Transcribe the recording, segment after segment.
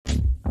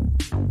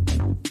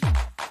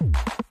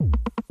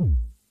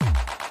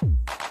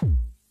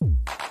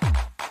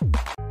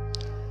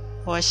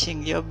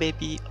Watching your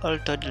baby or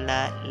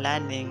toddler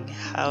learning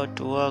how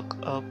to walk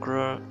or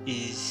crawl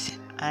is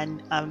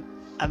an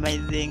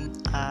amazing,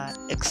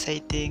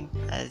 exciting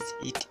as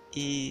it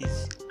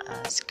is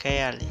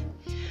scary.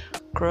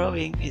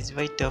 Crawling is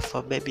vital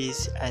for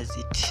babies as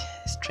it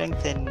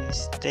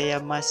strengthens their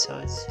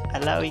muscles,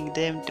 allowing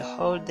them to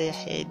hold their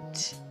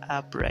heads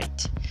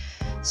upright.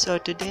 So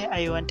today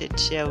I wanted to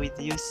share with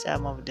you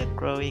some of the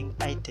crawling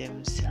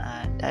items,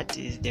 that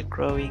is the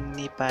crawling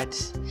knee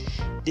pads.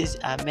 These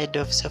are made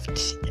of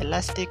soft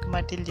elastic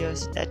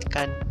materials that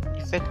can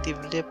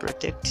effectively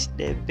protect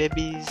the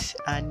baby's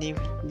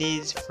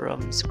knees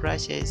from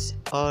scratches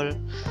or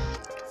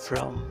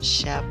from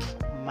sharp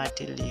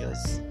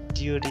materials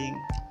during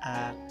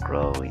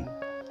crawling.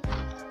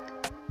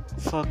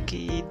 For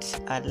kids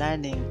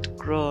learning to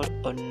crawl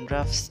on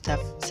rough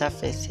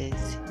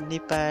surfaces, knee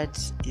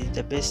pads is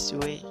the best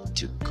way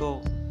to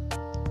go.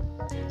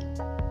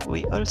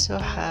 We also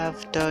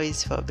have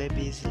toys for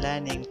babies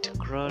learning to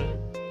crawl.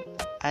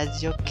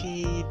 As your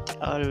kid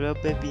or your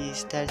baby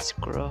starts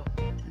to crawl,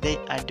 they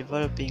are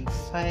developing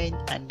fine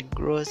and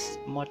gross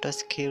motor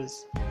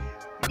skills,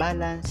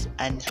 balance,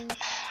 and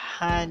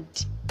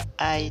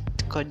hand-eye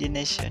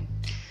coordination.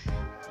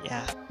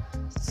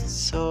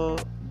 So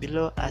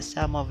below are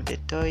some of the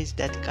toys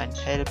that can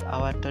help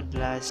our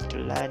toddlers to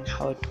learn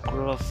how to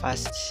crawl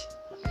fast.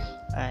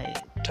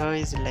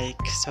 Toys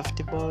like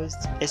soft balls,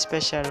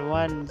 especially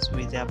ones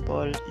with a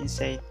ball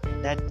inside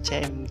that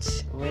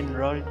chimes when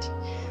rolled,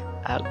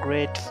 are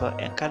great for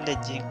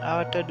encouraging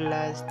our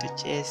toddlers to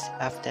chase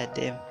after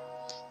them.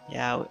 We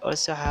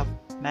also have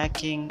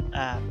marking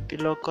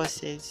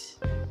pillowcases.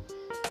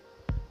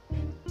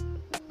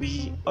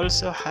 We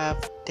also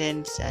have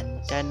tents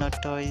and journal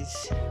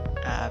toys,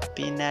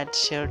 peanut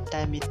shell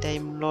tummy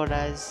time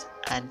rollers,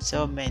 and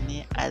so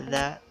many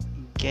other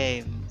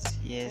games.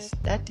 Yes,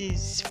 that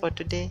is for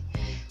today.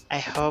 I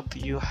hope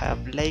you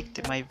have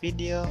liked my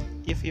video.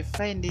 If you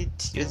find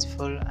it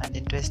useful and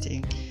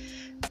interesting,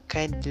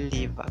 kindly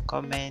leave a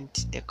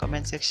comment in the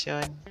comment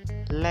section,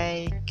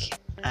 like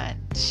and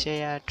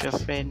share to your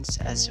friends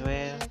as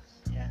well.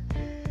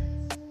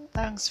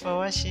 Thanks for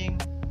watching,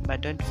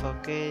 but don't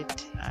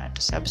forget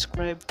to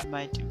subscribe to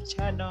my YouTube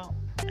channel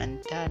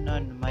and turn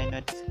on my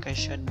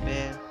notification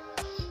bell.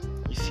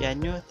 If you are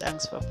new,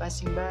 thanks for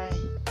passing by,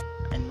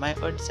 and my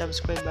old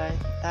subscriber,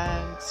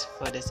 thanks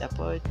for the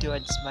support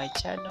towards my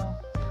channel.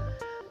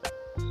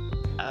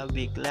 I'll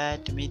be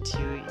glad to meet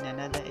you in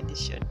another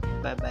edition.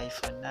 Bye bye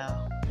for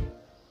now.